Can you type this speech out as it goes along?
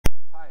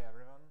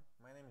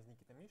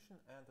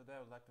Automation, and today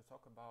I would like to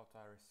talk about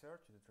our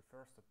research that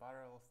refers to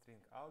parallel string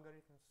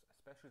algorithms,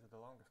 especially to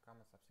the longest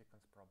common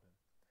subsequence problem.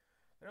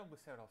 There will be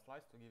several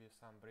slides to give you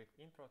some brief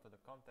intro to the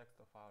context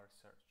of our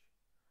research.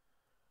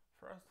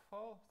 First of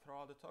all,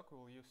 throughout the talk we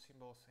will use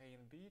symbols A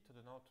and B to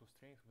denote two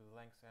strings with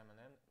lengths m and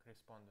n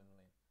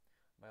correspondingly.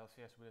 By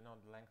LCS we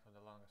denote the length of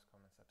the longest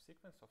common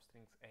subsequence of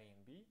strings A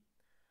and B.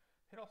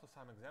 Here are also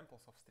some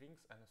examples of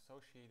strings and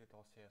associated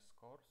LCS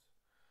scores.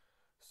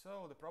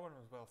 So the problem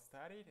is well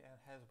studied and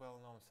has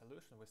well-known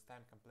solution with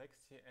time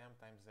complexity m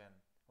times n,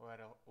 where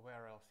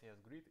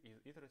LCS grid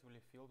is iteratively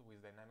filled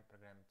with dynamic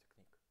programming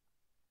technique.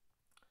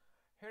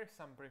 Here is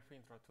some brief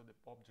intro to the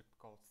object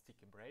called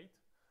sticky braid.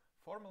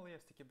 Formally,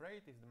 a sticky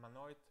braid is the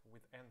monoid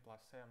with n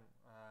plus m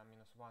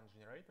minus 1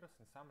 generators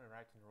and some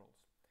rewriting rules.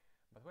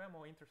 But we are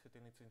more interested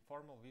in its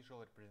informal visual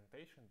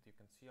representation that you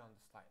can see on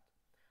the slide.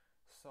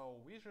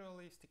 So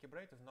visually, sticky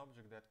braid is an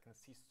object that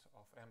consists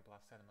of m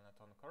plus n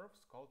monotone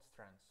curves called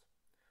strands.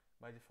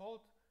 By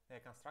default, they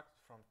are constructed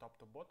from top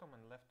to bottom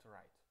and left to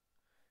right.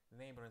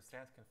 The neighboring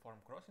strands can form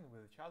crossing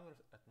with each other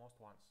at most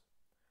once.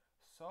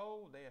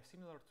 So they are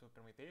similar to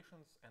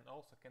permutations and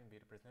also can be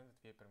represented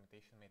via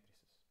permutation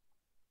matrices.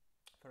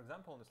 For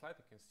example, on the slide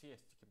you can see a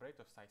sticky braid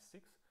of size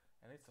 6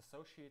 and its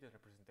associated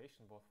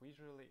representation both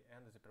visually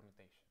and as a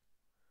permutation.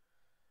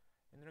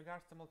 In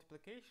regards to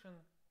multiplication,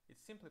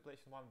 it's simply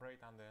placing one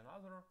braid under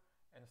another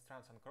and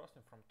strands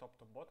uncrossing from top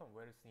to bottom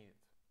where it's needed.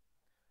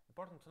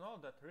 Important to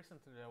note that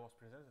recently there was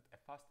presented a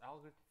fast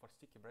algorithm for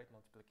sticky braid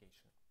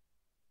multiplication.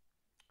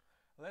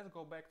 Let's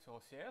go back to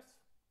LCS.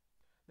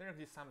 There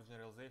exists some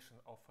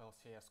generalization of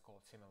LCS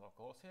called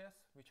semi-local LCS,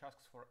 which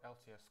asks for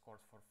LCS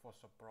scores for four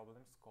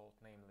subproblems called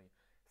namely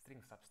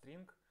string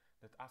substring,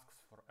 that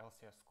asks for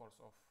LCS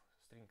scores of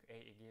string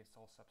A against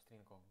all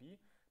substring of B,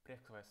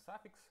 prefix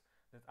suffix,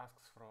 that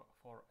asks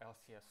for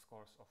LCS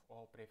scores of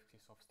all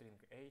prefixes of string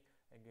A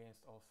against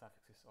all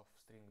suffixes of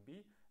string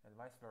B, and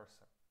vice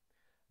versa.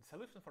 The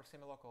solution for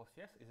semi-local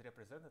LCS is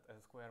represented as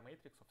a square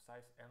matrix of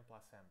size n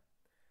plus m,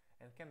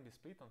 and can be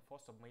split on four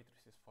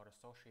submatrices for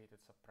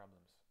associated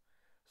subproblems.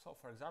 So,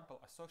 for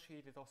example,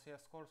 associated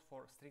LCS scores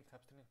for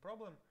string-substring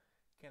problem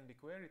can be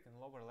queried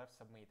in lower left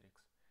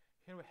submatrix.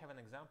 Here we have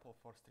an example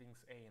for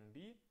strings A and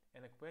B,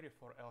 and a query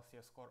for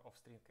LCS score of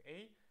string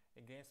A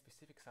against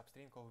specific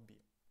substring of B.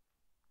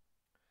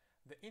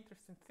 The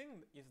interesting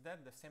thing is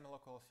that the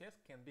semi-local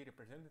LCS can be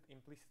represented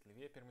implicitly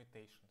via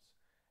permutations.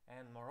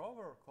 And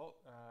moreover,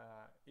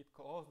 it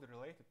closely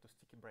related to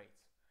sticky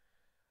braids.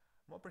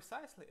 More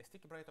precisely, a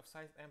sticky braid of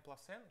size m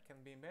plus n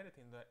can be embedded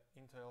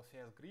into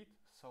LCS grid,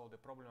 so the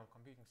problem of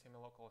computing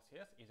semi-local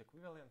LCS is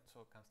equivalent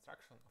to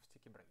construction of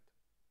sticky braid.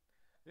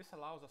 This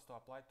allows us to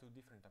apply two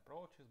different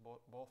approaches,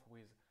 both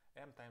with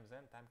m times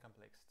n time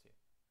complexity.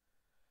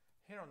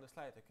 Here on the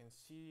slide you can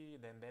see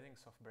the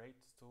embeddings of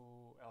braids to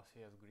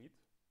LCS grid.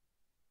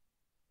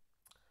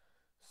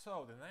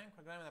 So, the dynamic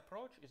programming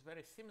approach is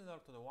very similar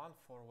to the one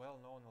for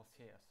well-known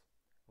LCS.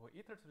 We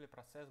iteratively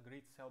process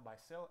grids cell by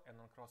cell and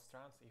uncross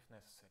strands if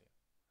necessary.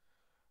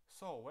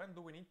 So, when do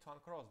we need to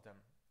uncross them?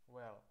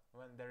 Well,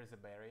 when there is a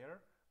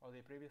barrier or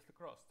they previously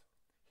crossed.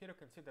 Here you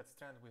can see that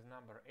strand with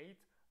number 8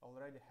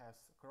 already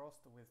has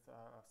crossed with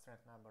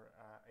strand number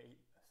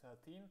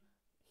 13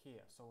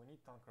 here, so we need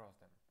to uncross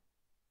them.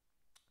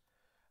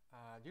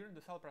 During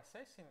the cell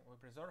processing, we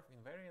preserve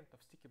invariant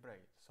of sticky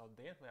braid, so at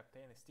the end we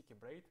obtain a sticky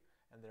braid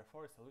and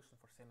therefore a solution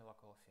for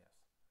semi-local LCS.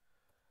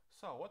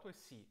 So what we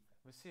see?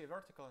 We see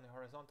vertical and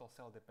horizontal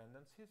cell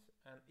dependencies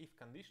and if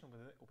condition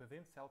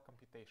within cell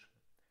computation.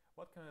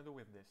 What can we do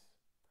with this?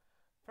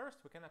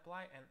 First, we can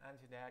apply an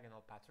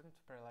anti-diagonal pattern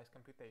to parallelize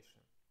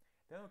computation.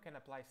 Then we can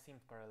apply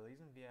synced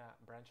parallelism via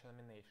branch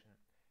elimination.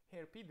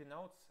 Here P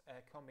denotes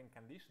a combing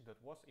condition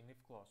that was in if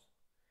clause.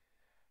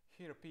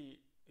 Here P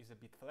is a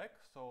bit flag,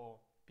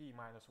 so P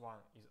minus 1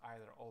 is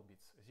either all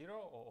bits 0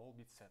 or all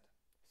bits set.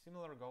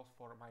 Similar goes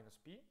for minus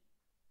P.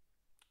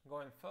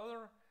 Going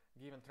further,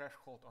 given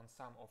threshold on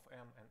sum of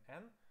m and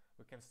n,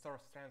 we can store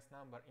strands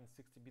number in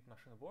 60-bit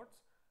machine words,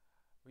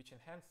 which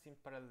enhance synced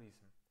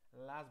parallelism.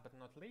 Last but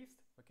not least,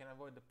 we can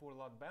avoid the poor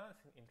load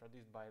balancing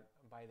introduced by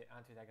the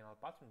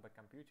anti-diagonal pattern by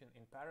computing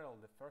in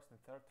parallel the first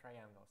and third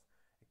triangles.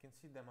 You can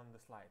see them on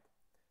the slide,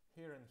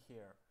 here and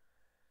here.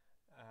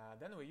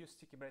 Then we use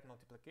sticky braid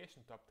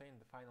multiplication to obtain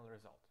the final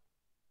result.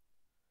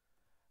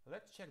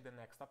 Let's check the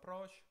next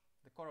approach.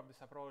 The core of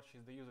this approach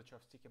is the usage of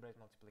sticky braid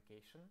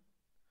multiplication.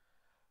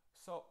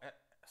 So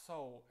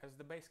as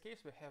the base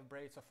case, we have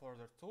braids of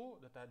order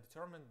 2 that are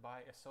determined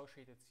by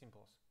associated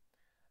symbols.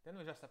 Then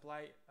we just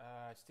apply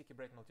sticky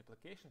braid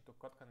multiplication to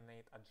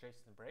concatenate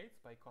adjacent braids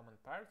by common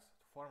pairs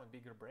to form a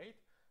bigger braid,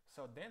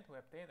 so then we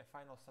obtain a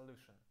final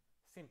solution.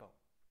 Simple.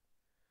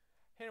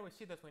 Here we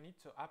see that we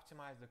need to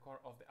optimize the core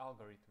of the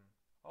algorithm.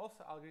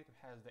 Also, algorithm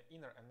has the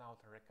inner and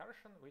outer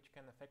recursion, which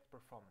can affect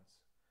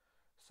performance.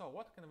 So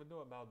what can we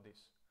do about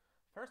this?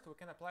 First, we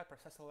can apply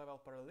processor level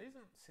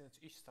parallelism,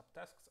 since each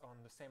subtasks on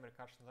the same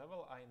recursion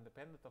level are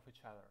independent of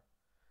each other.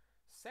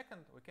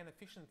 Second, we can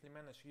efficiently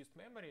manage used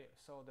memory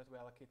so that we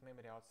allocate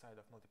memory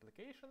outside of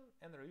multiplication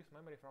and reuse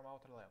memory from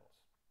outer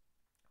levels.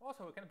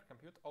 Also, we can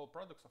compute all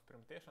products of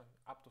permutation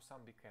up to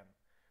some big n.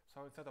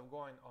 So instead of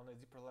going on a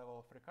deeper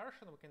level of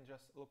recursion, we can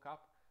just look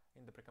up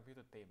in the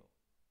precomputed table.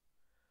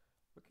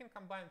 We can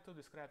combine two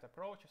described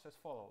approaches as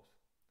follows.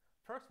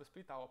 First, we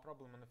split our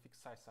problem into fixed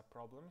size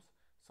subproblems,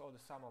 so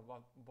the sum of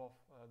both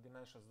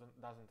dimensions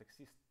doesn't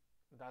exceed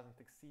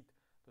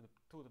to the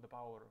 2 to the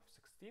power of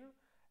 16,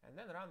 and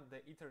then run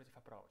the iterative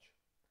approach.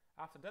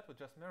 After that, we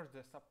just merge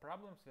the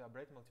subproblems via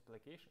braid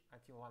multiplication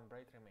until one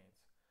braid remains.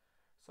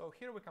 So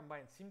here we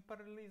combine sim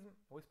parallelism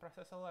with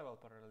processor level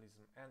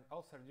parallelism and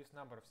also reduce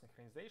number of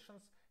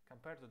synchronizations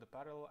compared to the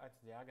parallel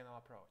anti-diagonal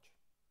approach.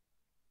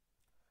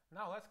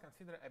 Now let's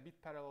consider a bit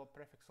parallel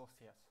prefix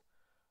LCS.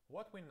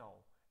 What we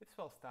know, it's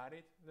well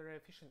studied, very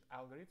efficient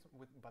algorithm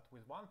but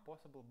with one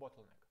possible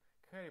bottleneck,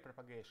 query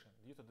propagation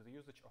due to the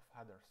usage of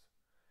headers.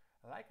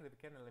 Likely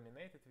we can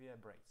eliminate it via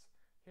braids.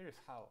 Here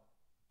is how.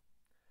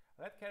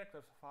 Let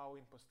characters of our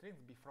input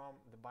strings be from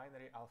the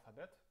binary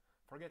alphabet,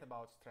 forget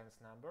about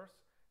strands numbers,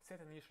 set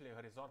initially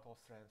horizontal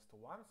strands to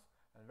 1s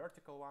and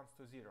vertical ones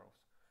to 0s.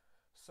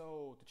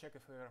 So to check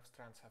if a pair of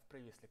strands have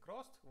previously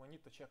crossed, we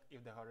need to check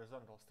if the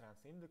horizontal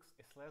strands index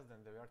is less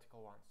than the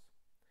vertical ones.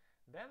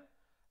 Then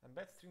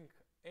embed string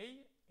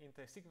A into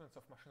a sequence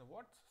of machine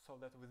words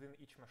so that within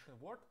each machine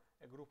word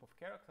a group of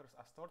characters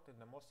are stored in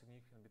the most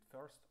significant bit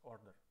first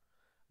order.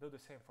 Do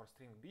the same for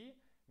string B,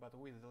 but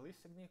with the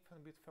least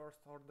significant bit first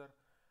order.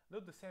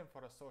 Do the same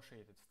for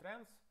associated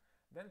strands,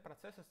 then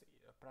process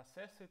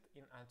it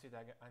in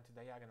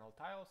anti-diagonal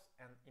tiles,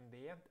 and in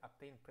the end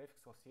obtain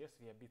prefix LCS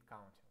via bit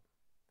counting.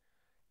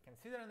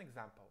 Consider an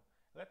example.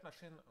 Let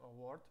machine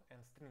word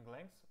and string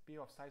lengths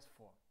be of size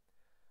 4.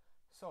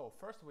 So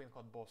first we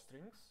encode both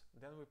strings,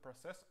 then we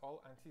process all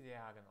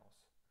anti-diagonals.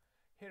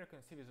 Here you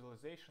can see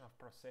visualization of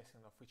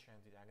processing of each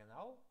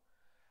anti-diagonal.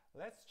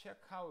 Let's check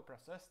how we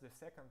process the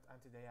second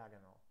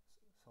anti-diagonal.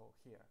 So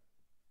here.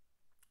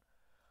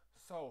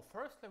 So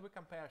firstly we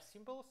compare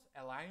symbols,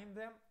 aligning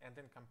them, and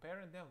then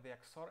comparing them with the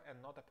XOR and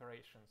NOT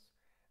operations.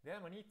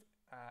 Then we need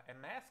a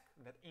mask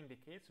that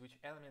indicates which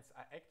elements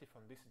are active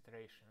on this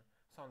iteration.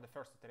 So on the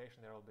first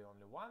iteration there will be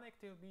only one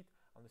active bit,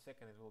 on the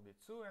second it will be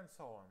 2, and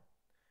so on.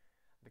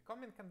 The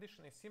comment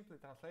condition is simply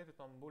translated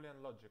on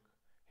Boolean logic.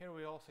 Here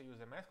we also use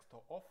a mask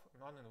to off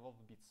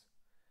non-involved bits.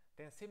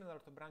 Then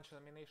similar to branch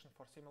elimination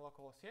for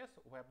semi-local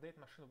LCS, we update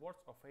machine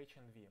words of H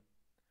and V.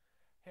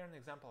 Here an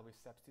example with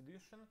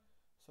substitution.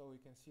 So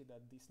we can see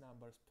that these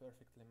numbers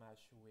perfectly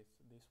match with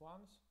these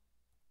ones.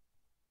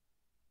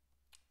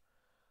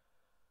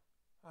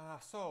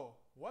 So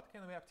what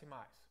can we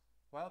optimize?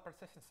 While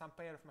processing some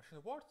pair of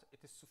machine words, it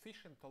is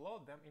sufficient to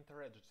load them into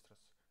registers,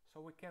 so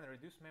we can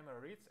reduce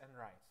memory reads and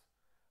writes.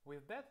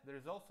 With that,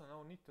 there is also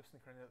no need to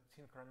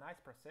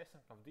synchronize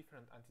processing of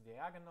different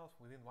anti-diagonals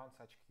within one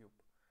such cube.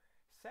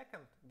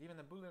 Second, given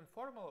a Boolean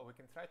formula, we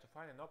can try to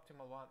find an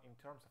optimal one in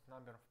terms of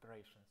number of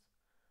operations.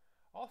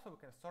 Also, we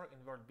can store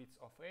invert bits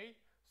of A,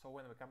 so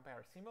when we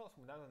compare symbols,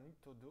 we don't need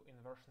to do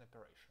inversion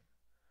operation.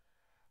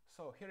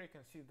 So here you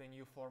can see the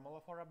new formula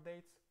for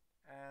updates,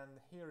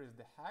 and here is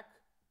the hack.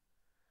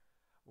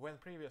 When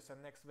previous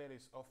and next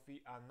values of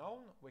V are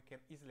known, we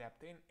can easily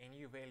obtain a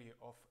new value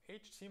of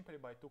H simply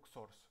by took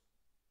source.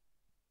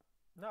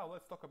 Now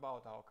let's talk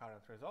about our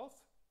current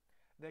results.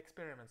 The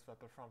experiments were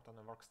performed on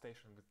a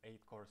workstation with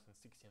 8 cores and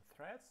 16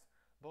 threads.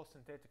 Both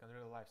synthetic and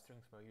real-life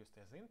strings were used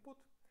as input.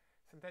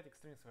 Synthetic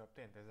strings were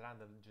obtained as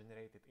randomly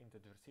generated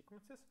integer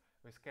sequences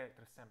with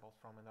character samples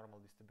from a normal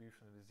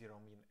distribution with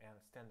zero mean and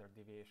standard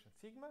deviation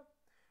sigma.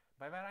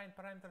 By varying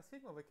parameter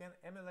sigma, we can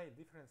emulate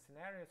different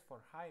scenarios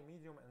for high,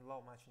 medium, and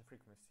low matching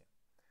frequency.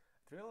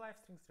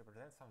 Real-life strings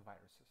represent some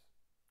viruses.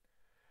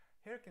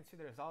 Here you can see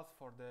the results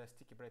for the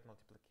sticky braid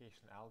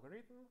multiplication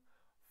algorithm.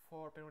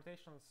 For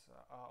permutations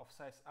of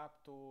size up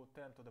to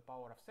 10 to the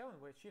power of 7,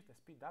 we achieved a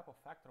speed up of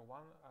factor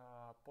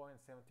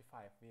 1.75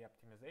 via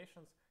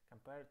optimizations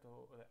compared to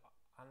the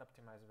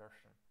unoptimized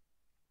version.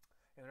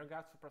 In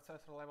regards to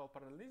processor level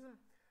parallelism,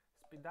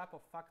 speed up of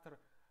factor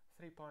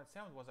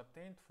 3.7 was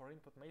obtained for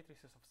input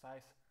matrices of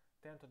size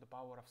 10 to the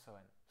power of 7.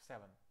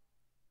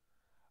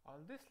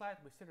 On this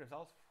slide we see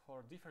results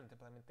for different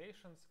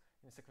implementations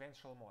in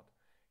sequential mode.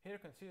 Here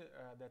you can see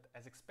that,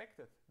 as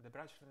expected, the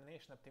branch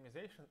elimination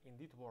optimization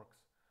indeed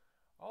works.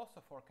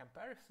 Also, for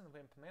comparison, we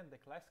implement the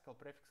classical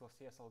prefix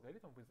LCS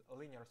algorithm with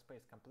linear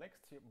space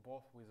complexity,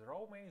 both with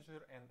row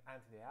major and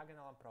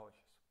anti-diagonal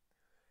approaches.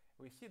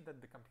 We see that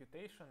the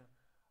computation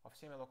of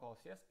semi-local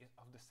LCS is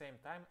of the same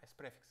time as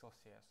prefix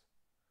LCS.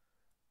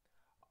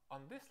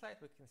 On this slide,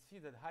 we can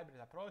see that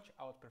hybrid approach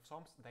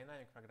outperforms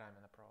dynamic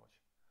programming approach.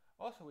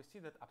 Also, we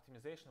see that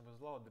optimization with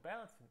load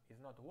balancing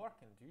is not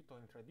working due to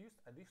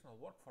introduced additional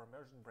work for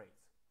merging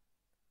braids.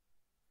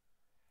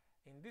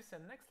 In this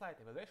and next slide,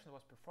 evaluation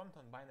was performed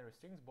on binary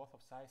strings both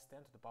of size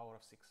 10 to the power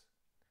of 6.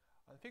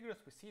 On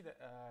figures, we see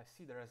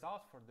the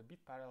results for the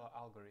bit parallel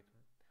algorithm.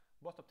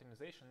 Both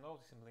optimization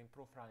noticeably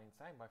improve running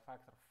time by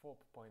factor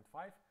 4.5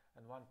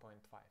 and 1.5.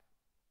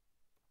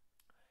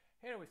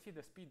 Here we see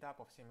the speed up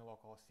of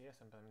semi-local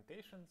LCS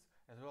implementations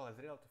as well as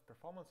relative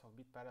performance of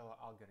bit parallel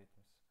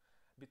algorithms.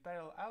 Bit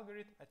parallel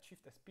algorithm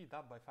achieved a speed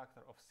up by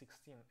factor of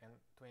 16 and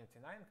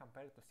 29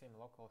 compared to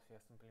semi-local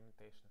LCS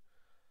implementation.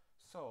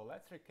 So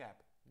let's recap.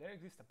 There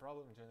exists a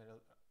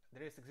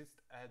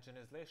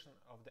generalization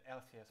of the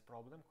LCS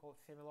problem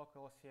called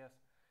semi-local LCS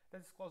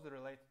that is closely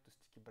related to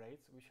sticky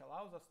braids, which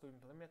allows us to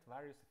implement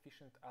various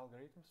efficient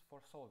algorithms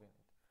for solving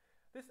it.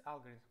 This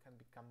algorithm can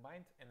be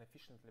combined and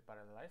efficiently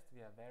parallelized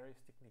via various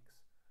techniques.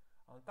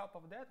 On top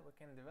of that, we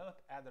can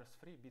develop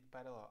address-free bit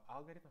parallel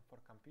algorithm for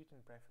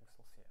computing prefix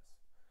LCS.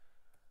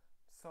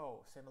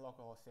 So,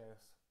 semi-local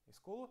LCS is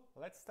cool,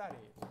 let's study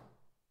it.